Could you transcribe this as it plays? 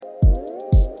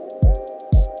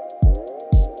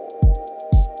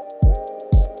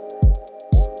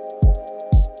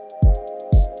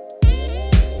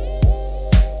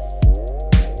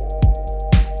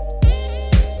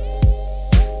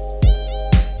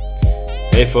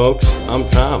Hey folks, I'm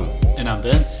Tom. And I'm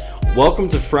Vince. Welcome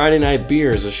to Friday Night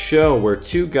Beers, a show where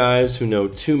two guys who know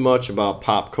too much about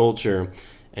pop culture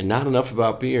and not enough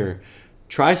about beer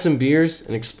try some beers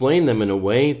and explain them in a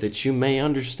way that you may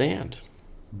understand.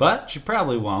 But you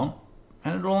probably won't,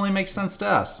 and it'll only make sense to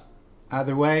us.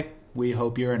 Either way, we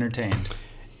hope you're entertained.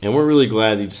 And we're really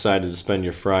glad that you decided to spend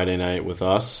your Friday night with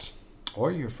us.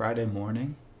 Or your Friday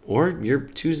morning. Or your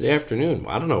Tuesday afternoon.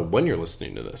 I don't know when you're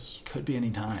listening to this. Could be any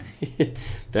time.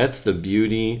 That's the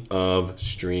beauty of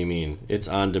streaming. It's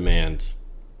on demand.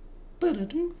 I'm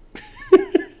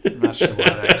not sure why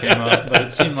that came up, but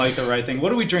it seemed like the right thing.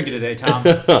 What are we drinking today, Tom?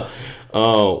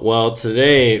 Oh, well,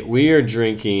 today we are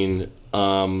drinking,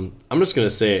 I'm just going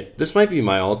to say it, this might be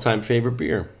my all-time favorite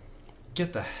beer.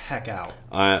 Get the heck out.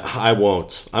 I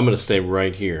won't. I'm going to stay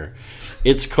right here.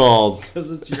 It's called...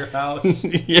 Because it's your house.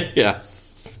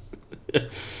 Yes.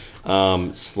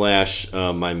 Slash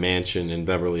my mansion in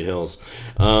Beverly Hills.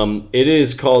 It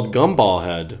is called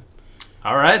Gumballhead.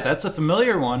 All right, that's a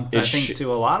familiar one, I think,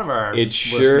 to a lot of our listeners. It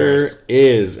sure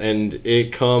is, and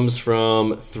it comes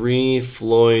from Three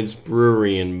Floyds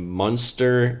Brewery in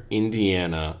Munster,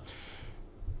 Indiana.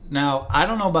 Now, I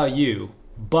don't know about you,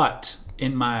 but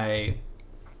in my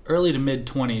early to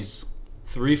mid-20s,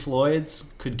 Three Floyds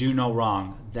could do no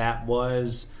wrong. That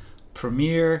was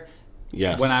premier.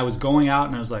 Yes. When I was going out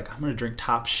and I was like, I'm going to drink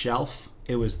top shelf,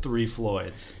 it was Three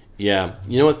Floyds. Yeah.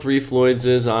 You know what Three Floyds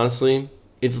is, honestly?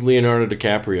 It's Leonardo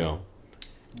DiCaprio. Wow.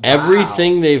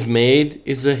 Everything they've made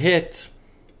is a hit.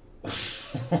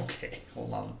 Okay,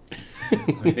 hold on.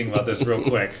 Let me think about this real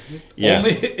quick. Yeah.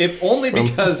 Only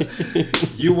because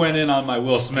you went in on my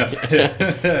Will Smith.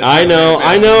 I know.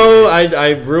 I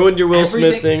ruined your Will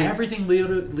Smith thing. Everything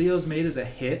Leo's made is a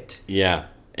hit. Yeah.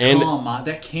 And come on,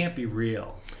 that can't be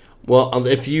real. Well,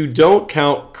 if you don't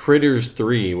count Critters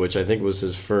 3, which I think was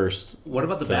his first What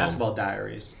about the film. Basketball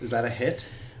Diaries? Is that a hit?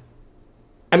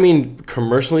 I mean,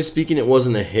 commercially speaking, it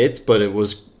wasn't a hit, but it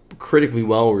was critically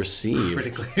well received.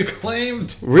 Critically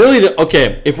acclaimed. Really?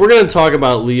 Okay, if we're going to talk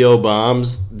about Leo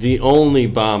bombs, the only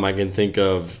bomb I can think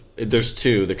of, there's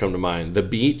two that come to mind. The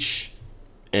Beach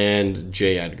and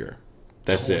J. Edgar.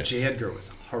 That's it. J. Edgar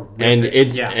was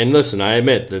horrific. And listen, I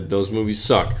admit that those movies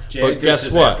suck. J. But Edgar's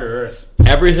guess what? After Earth.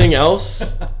 Everything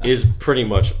else is pretty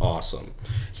much awesome.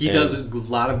 He does a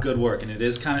lot of good work, and it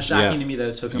is kind of shocking to me that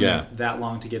it took him that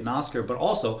long to get an Oscar. But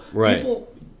also,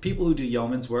 people who do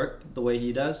yeoman's work the way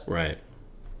he does, right,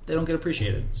 they don't get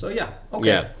appreciated. So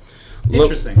okay,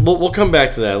 interesting. We'll come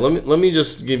back to that. Let me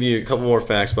just give you a couple more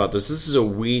facts about this. This is a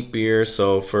wheat beer,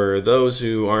 so for those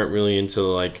who aren't really into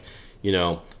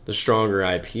the stronger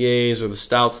IPAs or the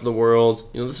stouts of the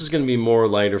world, this is going to be more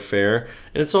lighter fare,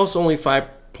 and it's also only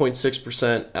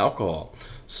 5.6% alcohol.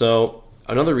 So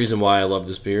another reason why I love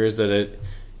this beer is that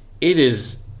it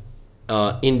is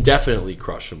indefinitely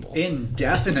crushable.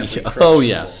 Indefinitely crushable. Oh,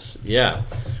 yes. Yeah.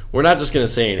 We're not just going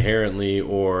to say inherently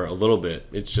or a little bit.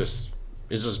 It's just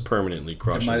permanently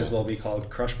crushable. It might as well be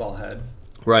called Gumballhead.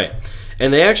 Right.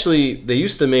 And they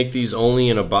used to make these only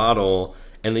in a bottle,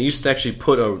 and they used to actually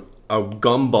put a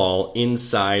gumball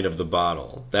inside of the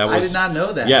bottle. I did not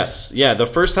know that. Yes. Yeah, the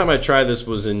first time I tried this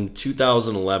was in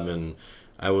 2011.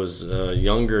 I was a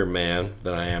younger man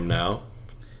than I am now.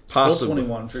 Possibly. Still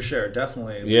 21 for sure,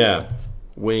 definitely. Yeah.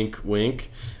 Wink, wink.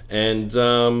 And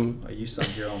you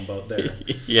sunk your own boat there.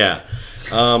 Yeah.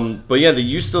 But yeah, they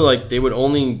used to they would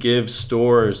only give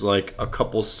stores a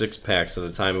couple 6-packs at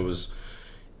a time.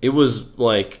 It was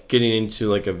like getting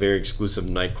into a very exclusive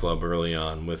nightclub early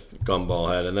on with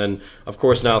Gumballhead. And then of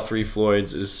course now Three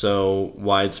Floyds is so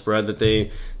widespread that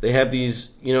they have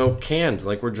these, canned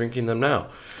like we're drinking them now.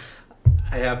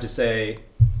 I have to say,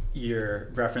 your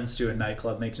reference to a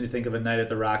nightclub makes me think of a night at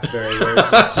the Roxbury where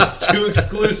it's just too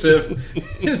exclusive.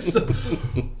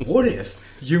 What if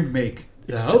you make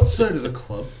the outside of the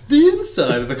club the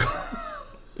inside of the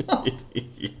club?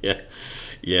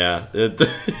 Yeah.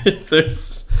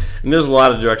 There's a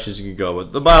lot of directions you can go,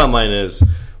 but the bottom line is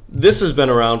this has been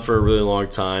around for a really long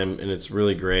time, and it's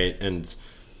really great. And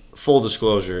full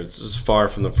disclosure, it's far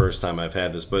from the first time I've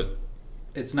had this, but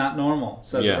it's not normal.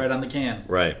 Says it right on the can.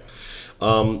 Right.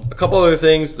 A couple other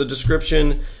things. The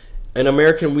description: an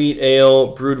American wheat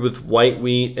ale brewed with white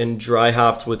wheat and dry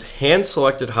hopped with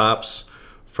hand-selected hops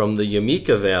from the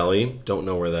Yamika Valley. Don't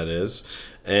know where that is.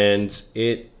 And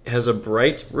it has a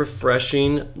bright,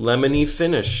 refreshing, lemony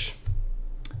finish.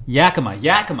 Yakima.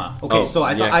 Okay, so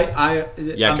I thought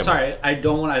Yakima. I'm sorry. I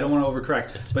don't want to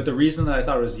overcorrect. But the reason that I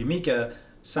thought it was Yamika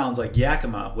sounds like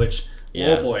Yakima, which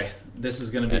oh boy, this is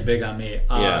going to be big on me.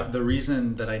 The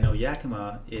reason that I know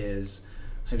Yakima is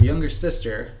I have a younger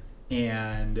sister,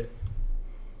 and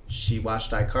she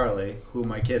watched iCarly. Who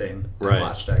am I kidding? Right. I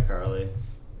watched iCarly.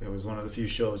 It was one of the few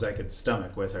shows I could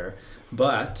stomach with her.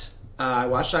 But I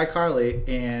watched iCarly,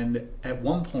 and at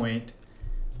one point,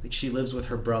 like, she lives with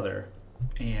her brother,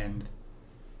 and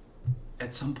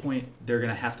at some point they're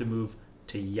gonna have to move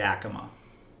to Yakima.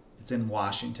 It's in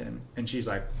Washington, and she's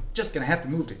like, just gonna have to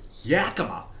move to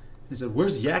Yakima. He said,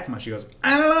 where's Yakima? She goes,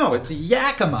 I don't know, it's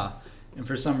Yakima. And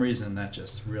for some reason that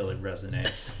just really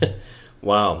resonates.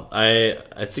 Wow, I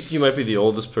think you might be the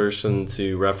oldest person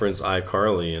to reference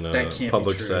iCarly in a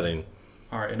public setting.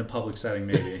 All right, in a public setting,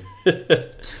 maybe.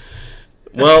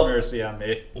 Well, mercy on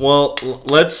me. Well,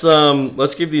 let's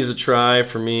give these a try.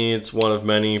 For me, it's one of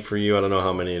many. For you, I don't know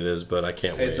how many it is, but I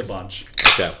can't wait. It's a bunch.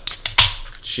 Okay.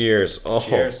 Cheers. Oh,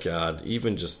 Cheers. God.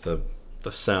 Even just the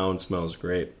sound smells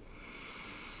great.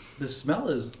 The smell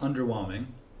is underwhelming.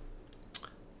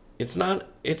 It's not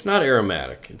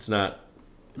aromatic. It's not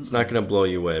going to blow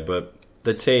you away, but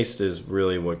the taste is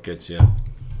really what gets you.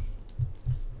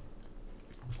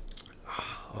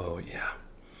 Oh, yeah.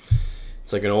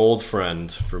 It's like an old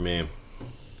friend for me.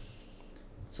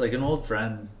 It's like an old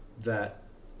friend that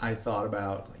I thought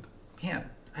about, like, man,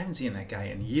 I haven't seen that guy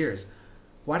in years.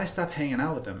 Why'd I stop hanging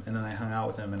out with him? And then I hung out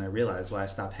with him, and I realized why I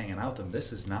stopped hanging out with him.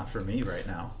 This is not for me right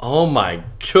now. Oh, my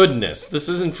goodness. This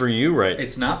isn't for you right now.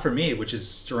 It's not for me, which is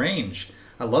strange.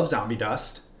 I love Zombie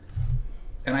Dust.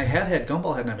 And I have had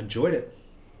Gumballhead, and I've enjoyed it.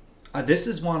 This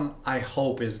is one I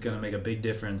hope is going to make a big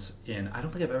difference in... I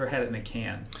don't think I've ever had it in a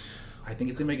can. I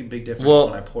think it's going to make a big difference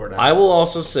when I pour it out. I will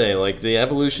also say, like, the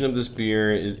evolution of this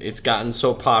beer, it's gotten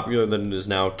so popular that it is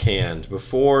now canned.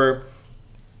 Before,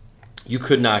 you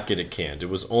could not get it canned. It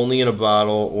was only in a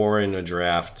bottle or in a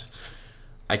draft.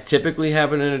 I typically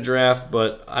have it in a draft,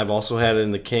 but I've also had it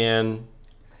in the can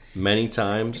many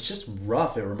times. It's just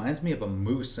rough. It reminds me of a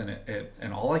moose, and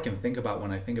all I can think about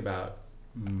when I think about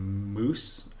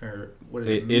moose, or what is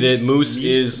it?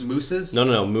 Mooses?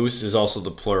 No. Moose is also the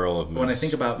plural of moose. When I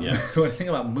think about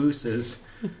mooses,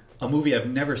 a movie I've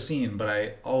never seen, but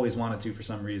I always wanted to for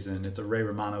some reason. It's a Ray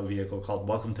Romano vehicle called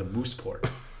Welcome to Mooseport.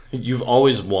 You've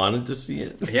always wanted to see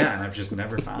it? Yeah, and I've just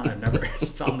never found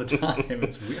the time.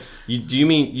 It's weird.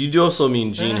 You also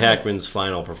mean Gene Hackman's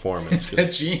final performance. Is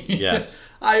that Gene? Yes.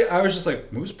 I was just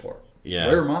like, Mooseport. Yeah.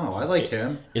 Ray Romano, I like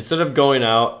him. Instead of going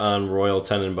out on Royal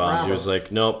Tenenbaums, he was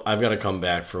like, nope, I've got to come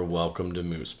back for Welcome to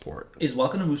Mooseport. Is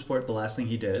Welcome to Mooseport the last thing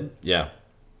he did? Yeah.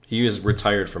 He was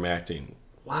retired from acting.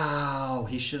 Wow,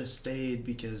 he should have stayed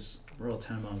because Royal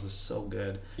Tenenbaums is so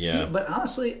good. Yeah. But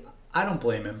honestly, I don't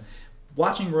blame him.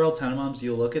 Watching Royal Tenenbaums,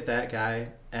 you look at that guy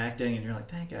acting and you're like,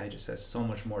 that guy just has so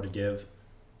much more to give.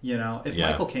 You know, if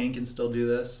Michael Caine can still do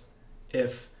this,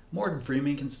 if Morgan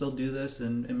Freeman can still do this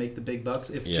and make the big bucks,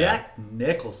 if Jack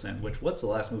Nicholson, what's the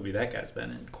last movie that guy's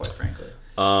been in, quite frankly?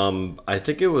 I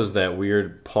think it was that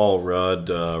weird Paul Rudd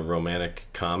romantic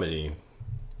comedy.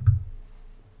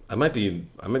 I might be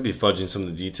fudging some of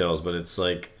the details, but it's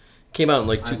like came out in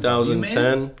like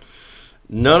 2010.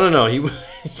 No.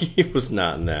 He was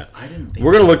not in that. I didn't think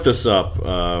We're gonna look this up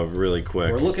really quick.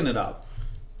 We're looking it up.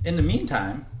 In the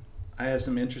meantime, I have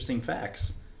some interesting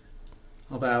facts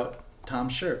about Tom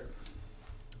Shirt.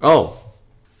 Oh,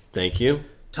 thank you.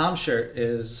 Tom Shirt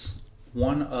is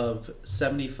one of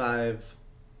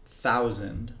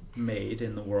 75,000 made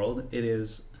in the world. It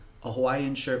is a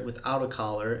Hawaiian shirt without a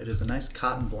collar. It is a nice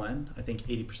cotton blend, I think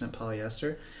 80%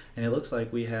 polyester. And it looks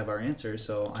like we have our answer,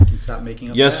 so I can stop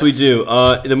making up Yes, facts. we do.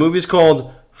 The movie's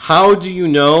called How Do You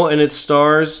Know? And it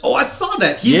stars... Oh, I saw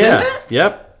that. He's in that?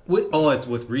 Yep. It's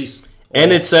with Reese.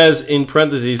 And it says, in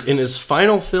parentheses, in his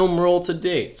final film role to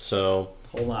date, so...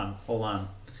 Hold on.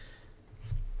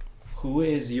 Who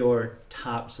is your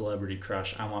top celebrity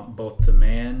crush? I want both the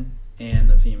man and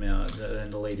the female,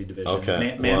 and the lady division.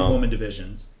 Okay. Man and woman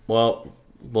divisions. Well,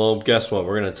 guess what?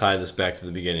 We're going to tie this back to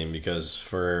the beginning, because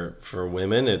for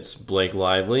women, it's Blake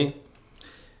Lively. Okay.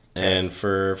 And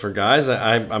for guys,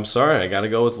 I'm sorry, I got to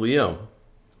go with Leo.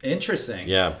 Interesting.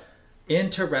 Yeah.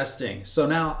 Interesting. So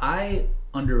now I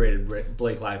underrated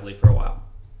Blake Lively for a while.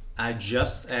 I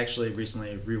just actually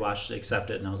recently rewatched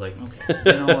Accepted, and I was like, okay,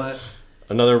 you know what?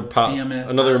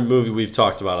 Another movie we've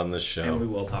talked about on this show. And we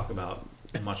will talk about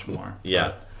much more.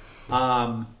 Yeah.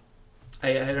 But, I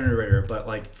had underrated her, but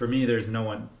like for me, there's no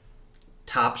one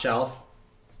top shelf.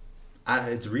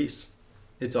 It's Reese.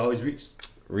 It's always Reese.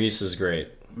 Reese is great.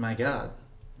 My God,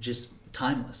 just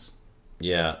timeless.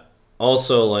 Yeah.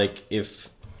 Also, like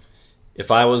if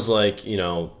I was like, you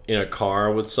know, in a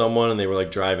car with someone and they were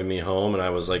like driving me home and I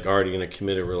was like already in a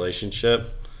committed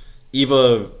relationship,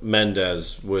 Eva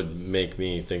Mendes would make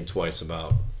me think twice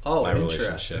about my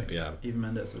relationship. Yeah. Eva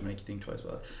Mendes would make you think twice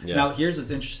about it. Yeah. Now, here's what's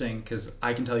interesting, because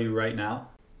I can tell you right now,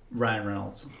 Ryan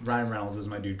Reynolds. Ryan Reynolds is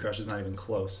my dude crush. It's not even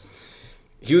close.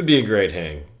 He would be a great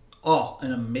hang. Oh,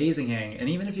 an amazing hang. And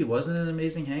even if he wasn't an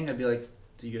amazing hang, I'd be like,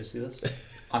 do you guys see this?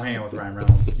 I'm hanging out with Ryan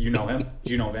Reynolds. You know him?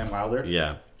 Do you know Van Wilder?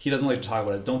 Yeah. He doesn't like to talk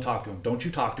about it. Don't talk to him. Don't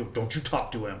you talk to him. Don't you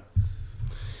talk to him.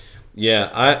 Yeah,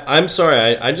 I'm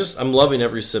sorry. I'm loving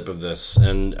every sip of this,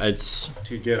 and it's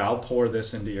too good. I'll pour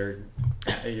this into your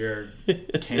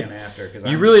can after because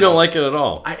you really don't like it at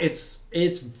all.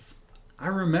 I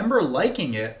remember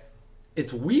liking it.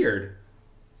 It's weird.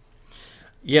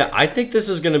 Yeah, I think this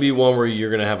is going to be one where you're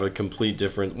going to have a complete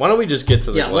different. Why don't we just get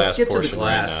to the glass? Let's get to the portion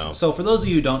glass. right now. So for those of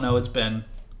you who don't know, it's been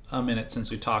a minute since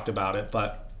we talked about it,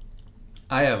 but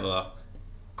I have a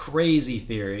crazy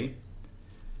theory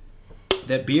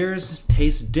that beers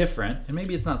taste different, and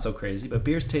maybe it's not so crazy, but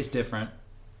beers taste different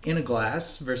in a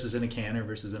glass versus in a can or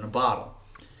versus in a bottle.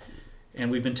 And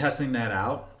we've been testing that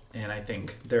out, and I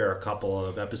think there are a couple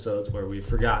of episodes where we've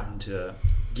forgotten to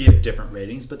give different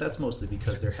ratings, but that's mostly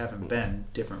because there haven't been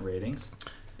different ratings.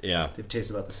 Yeah. They've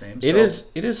tasted about the same. It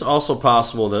is also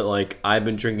possible that like I've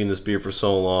been drinking this beer for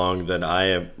so long that I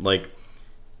have like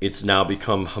it's now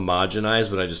become homogenized,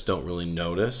 but I just don't really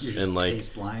notice. You're just and like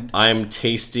taste blind. I'm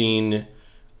tasting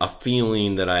a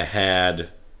feeling that I had,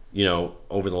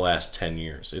 over the last 10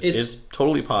 years. It's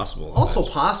totally possible. Also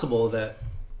possible that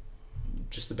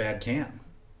just a bad can.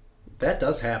 That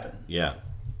does happen. Yeah.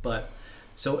 But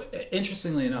so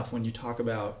interestingly enough, when you talk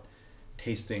about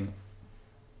tasting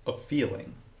a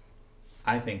feeling,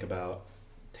 I think about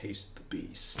taste the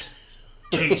beast.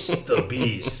 Taste the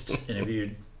beast. And if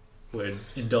you would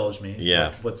indulge me,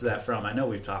 what's that from? I know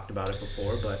we've talked about it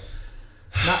before, but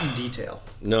not in detail.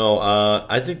 No,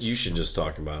 I think you should just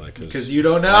talk about it because you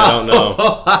don't know. I don't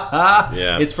know.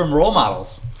 Yeah, it's from Role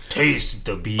Models. Taste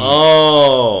the beast.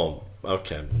 Oh,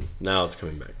 okay. Now it's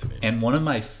coming back to me. And one of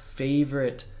my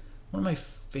favorite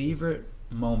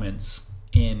moments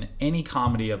in any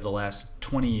comedy of the last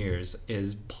 20 years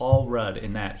is Paul Rudd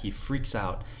in that he freaks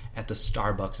out at the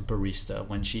Starbucks barista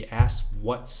when she asks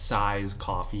what size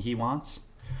coffee he wants,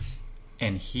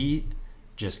 and he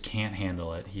just can't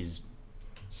handle it. He's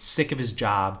sick of his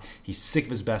job, he's sick of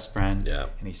his best friend,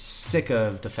 and he's sick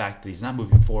of the fact that he's not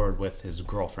moving forward with his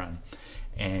girlfriend.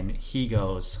 And he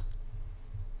goes,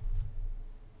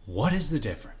 "What is the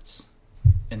difference?"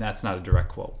 And that's not a direct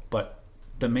quote, but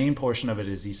the main portion of it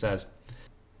is he says,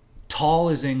 "Tall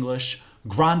is English,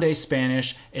 grande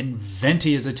Spanish, and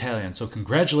venti is Italian. So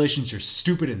congratulations, you're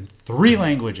stupid in 3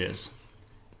 languages."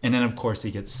 And then, of course,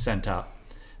 he gets sent up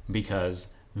because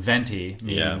venti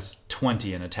means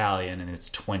 20 in Italian, and it's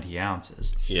 20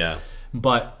 ounces. Yeah.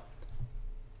 But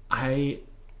I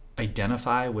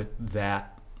identify with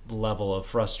that level of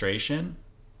frustration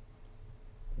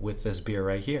with this beer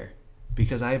right here,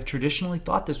 because I have traditionally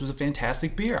thought this was a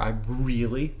fantastic beer. I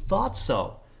really thought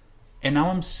so. And now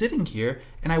I'm sitting here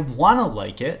and I want to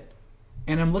like it,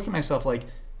 and I'm looking at myself like,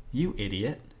 you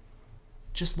idiot,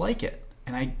 just like it.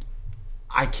 And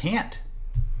I can't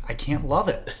love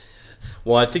it.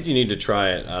 Well, I think you need to try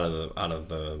it out of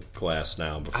the glass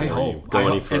now before you go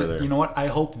any further. And you know what? I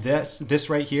hope this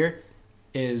right here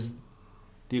is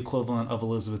the equivalent of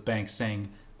Elizabeth Banks saying,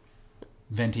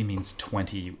 "Venti means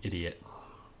 20, you idiot."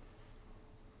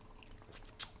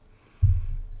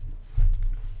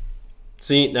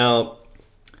 See, now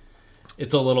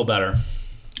it's a little better.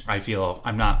 I feel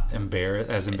I'm not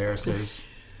as embarrassed as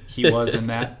he was in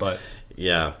that, but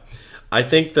yeah, I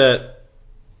think that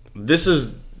this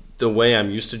is the way I'm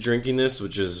used to drinking this,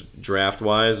 which is draft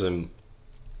wise, and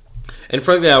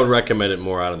frankly, I would recommend it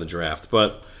more out of the draft.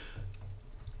 But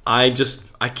I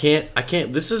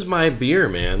can't. This is my beer,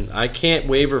 man. I can't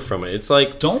waver from it. It's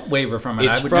like, don't waver from it.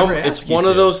 It's one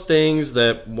of those things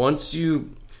that once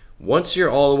you're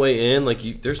all the way in,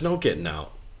 like there's no getting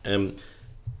out. And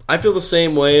I feel the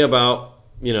same way about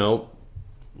Leo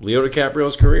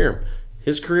DiCaprio's career.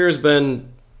 His career has been,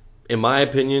 in my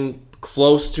opinion,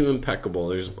 close to impeccable.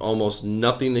 There's almost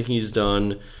nothing that he's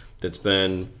done that's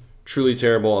been truly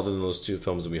terrible other than those 2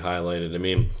 films that we highlighted. I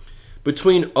mean,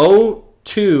 between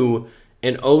 2002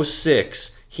 and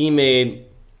 2006, he made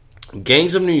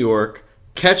Gangs of New York,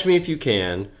 Catch Me If You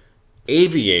Can,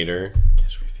 Aviator,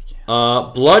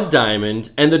 Blood Diamond,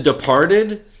 and The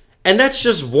Departed, and that's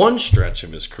just one stretch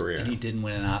of his career. And he didn't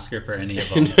win an Oscar for any of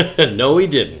them. No, he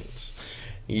didn't.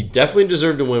 He definitely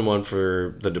deserved to win one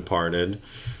for The Departed.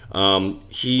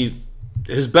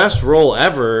 His best role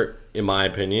ever, in my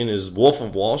opinion, is Wolf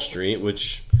of Wall Street,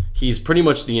 which he's pretty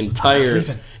much the entire.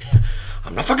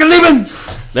 I'm not fucking leaving.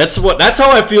 That's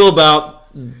how I feel about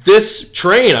this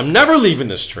train. I'm never leaving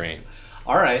this train.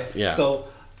 All right. Yeah. So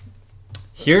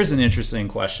Here's an interesting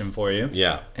question for you.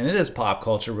 Yeah. And it is pop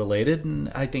culture related, and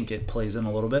I think it plays in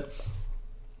a little bit.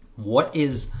 What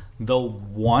is the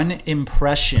one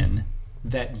impression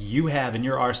that you have in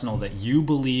your arsenal that you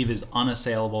believe is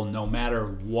unassailable no matter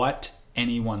what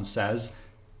anyone says,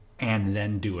 and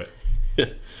then do it?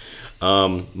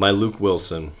 My Luke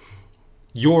Wilson.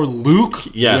 Your Luke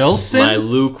Wilson? My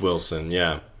Luke Wilson,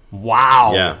 yeah.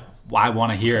 Wow. Yeah. I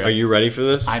want to hear it. Are you ready for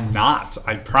this? I'm not.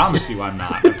 I promise you I'm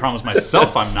not. I promise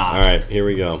myself I'm not. All right, here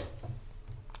we go.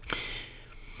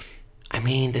 I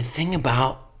mean, the thing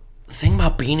about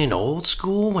being an old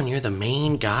school when you're the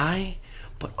main guy,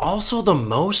 but also the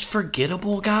most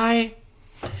forgettable guy,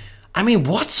 I mean,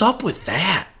 what's up with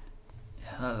that?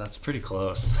 That's pretty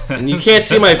close. And you can't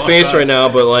see my face right now,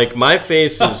 but like my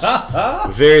face is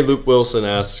very Luke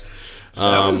Wilson-esque.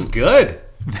 That was good.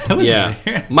 That was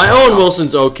yeah. My own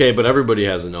Wilson's okay, but everybody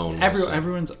has an own Wilson.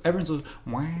 Everyone's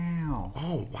wow.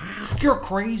 Oh, wow. You're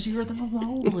crazier than a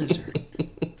road lizard.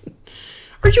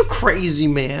 Are you crazy,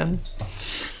 man?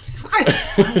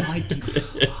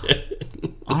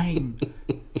 I'm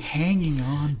hanging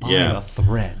on by a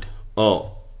thread.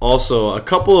 Oh, also, a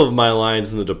couple of my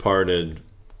lines in The Departed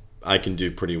I can do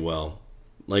pretty well.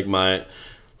 Like my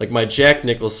Jack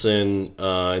Nicholson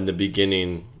in the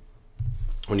beginning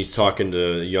when he's talking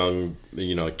to young,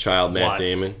 child Matt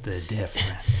Damon. What's the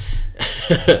difference?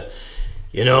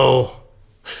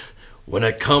 When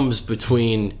it comes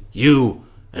between you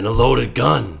and a loaded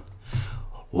gun,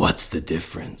 what's the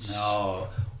difference? No,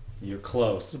 you're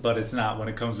close, but it's not when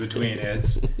it comes between.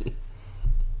 It's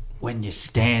when you're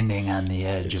standing on the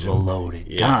edge of a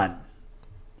loaded gun.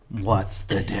 What's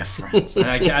the difference? And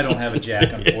I don't have a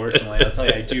Jack, unfortunately. I'll tell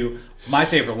you, I do. My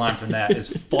favorite line from that is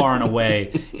far and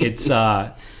away. It's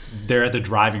they're at the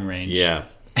driving range. Yeah.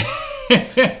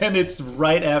 And it's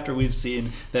right after we've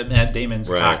seen that Matt Damon's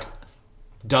cock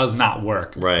does not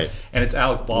work. Right. And it's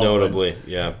Alec Baldwin. Notably,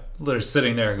 yeah. They're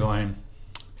sitting there going,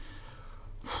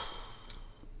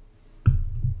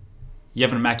 you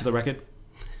have an immaculate record?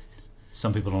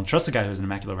 Some people don't trust a guy who has an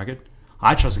immaculate record.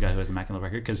 I trust a guy who has an immaculate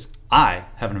record because I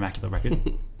have an immaculate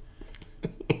record.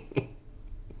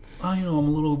 I'm a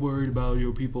little worried about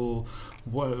people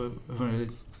wondering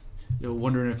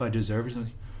if I deserve it.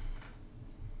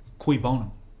 Cui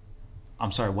bonum.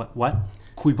 I'm sorry, what?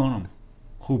 Cui bonum.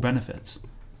 Who benefits?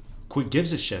 Cui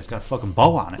gives a shit. It's got a fucking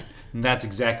bow on it. And that's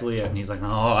exactly it. And he's like, oh,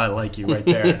 I like you right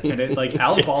there. And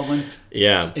Alec Baldwin,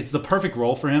 it's the perfect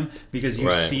role for him because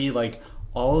you see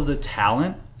all of the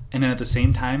talent, and then at the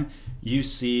same time, you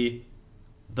see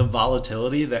the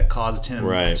volatility that caused him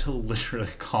to literally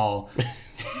call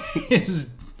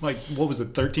his, what was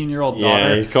it, 13-year-old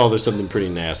daughter? Yeah, he called her something pretty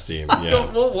nasty. Yeah.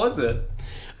 What was it?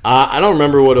 I don't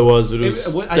remember what it was, but it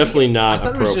was definitely not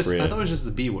appropriate. I thought it was just the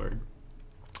B word.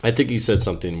 I think he said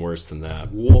something worse than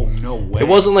that. Whoa, no way. It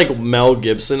wasn't like Mel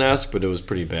Gibson-esque, but it was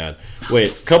pretty bad.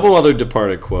 Wait, a couple other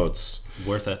Departed quotes.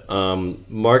 Worth it.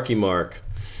 Marky Mark.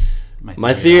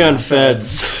 My theory on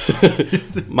feds.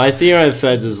 My theory on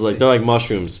feds is they're like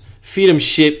mushrooms. Feed them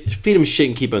shit,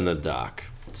 and keep them in the dock.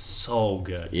 So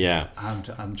good. Yeah. I'm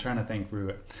trying to think through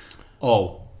it.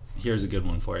 Oh, here's a good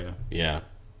one for you. Yeah.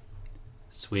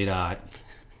 Sweetheart,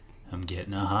 I'm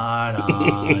getting a hard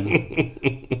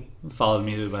on. Followed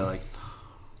immediately by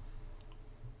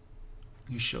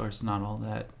you sure it's not all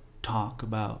that talk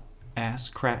about ass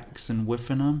cracks and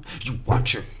whiffing them? You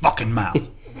watch your fucking mouth.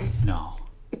 No.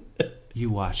 You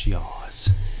watch yours.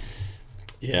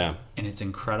 Yeah. And it's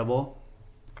incredible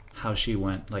how she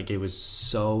went, it was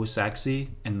so sexy,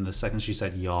 and the second she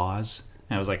said yaws,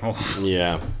 and I was like, oh.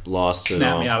 Yeah, lost it all.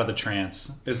 Snapped me out of the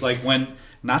trance. It's like when,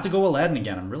 not to go Aladdin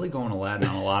again, I'm really going Aladdin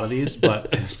on a lot of these, but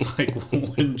it's like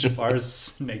when Jafar's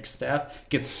snake staff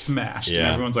gets smashed, and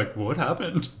everyone's like, what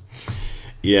happened?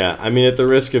 Yeah, I mean, at the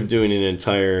risk of doing an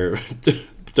entire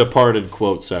Departed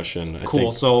quote session. I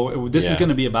think, so this is going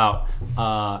to be about...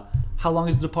 how long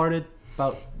is The Departed?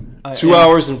 About 2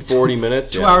 hours and 40 minutes.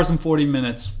 2 hours and 40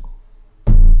 minutes.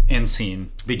 End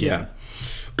scene. Begin. Yeah.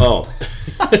 Oh.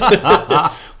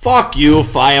 Fuck you,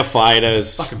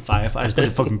 firefighters. Fucking firefighters. But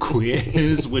the fucking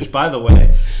quiz. Which, by the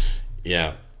way.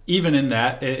 Yeah. Even in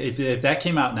that, if that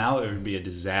came out now, it would be a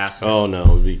disaster. Oh, no.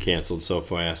 It would be canceled so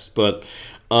fast. But,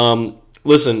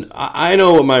 listen, I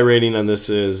know what my rating on this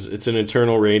is. It's an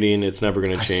eternal rating. It's never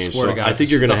going to change. Swear to God, I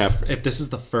think you're going to have... If this is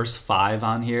the first 5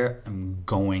 on here, I'm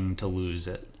going to lose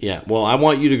it. Yeah, well, I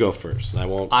want you to go first.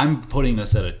 I'm putting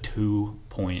this at a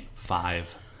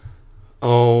 2.5.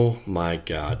 Oh, my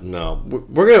God. No.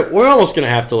 We're almost going to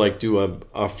have to, do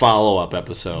a follow-up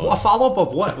episode. Well, a follow-up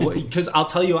of what? Because I'll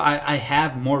tell you, I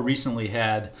have more recently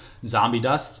had Zombie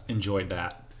Dust. Enjoyed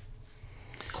that.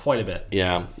 quite a bit.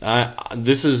 Yeah,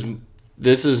 this is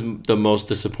the most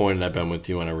disappointed I've been with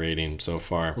you on a rating so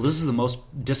far. Well, this is the most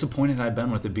disappointed I've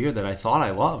been with a beer that I thought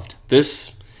I loved.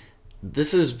 This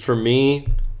is, for me,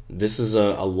 this is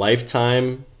a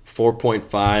lifetime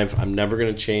 4.5. I'm never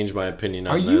going to change my opinion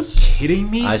on this. Are you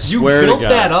kidding me? I swear to God. You built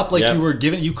that up like you were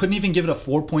giving. You couldn't even give it a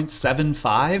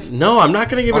 4.75. No, I'm not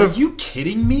going to give it. Are you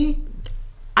kidding me?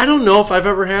 I don't know if I've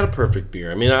ever had a perfect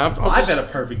beer. I mean, I've had a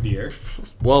perfect beer.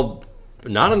 Well,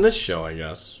 not on this show, I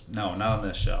guess. No, not on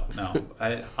this show. No,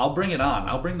 I'll bring it on.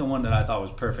 I'll bring the one that I thought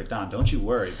was perfect on. Don't you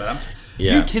worry. But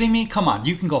Yeah. You kidding me? Come on,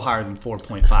 you can go higher than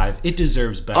 4.5. It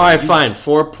deserves better. All right, fine.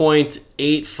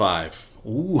 4.85.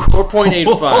 Ooh.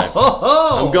 4.85.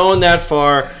 I'm going that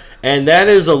far, and that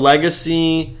is a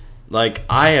legacy. Like,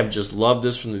 I have just loved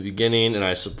this from the beginning, and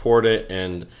I support it.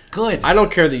 And good. I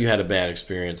don't care that you had a bad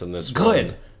experience on this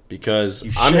one, because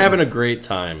I'm having a great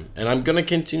time, and I'm going to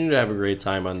continue to have a great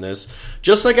time on this,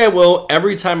 just like I will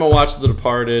every time I watch The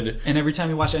Departed. And every time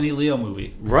you watch any Leo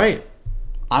movie. Right.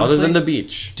 Honestly, other than The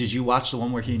Beach. Did you watch the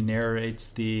one where he narrates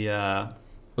the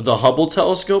Hubble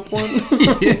telescope one?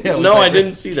 Yeah, no, I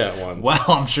didn't see that one. Well,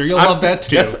 I'm sure you'll love that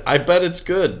too. I bet it's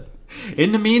good.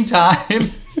 In the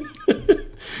meantime...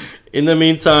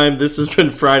 this has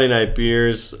been Friday Night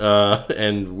Beers,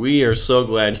 and we are so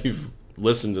glad you've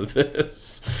listened to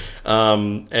this.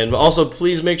 And also,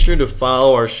 please make sure to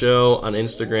follow our show on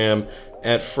Instagram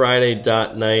at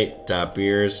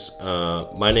friday.night.beers.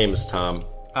 My name is Tom.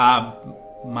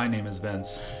 My name is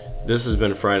Vince. This has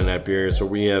been Friday Night Beers, where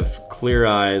we have clear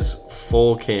eyes,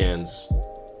 full cans.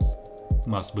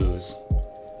 Must booze.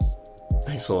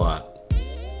 Thanks a lot.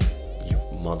 You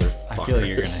motherfucker. I feel like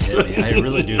you're going to hit me. I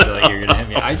really do feel like you're going to hit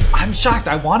me. I'm shocked.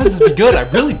 I wanted this to be good. I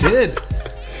really did.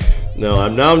 No,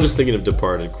 I'm just thinking of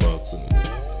Departed quotes. And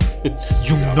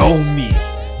you know me.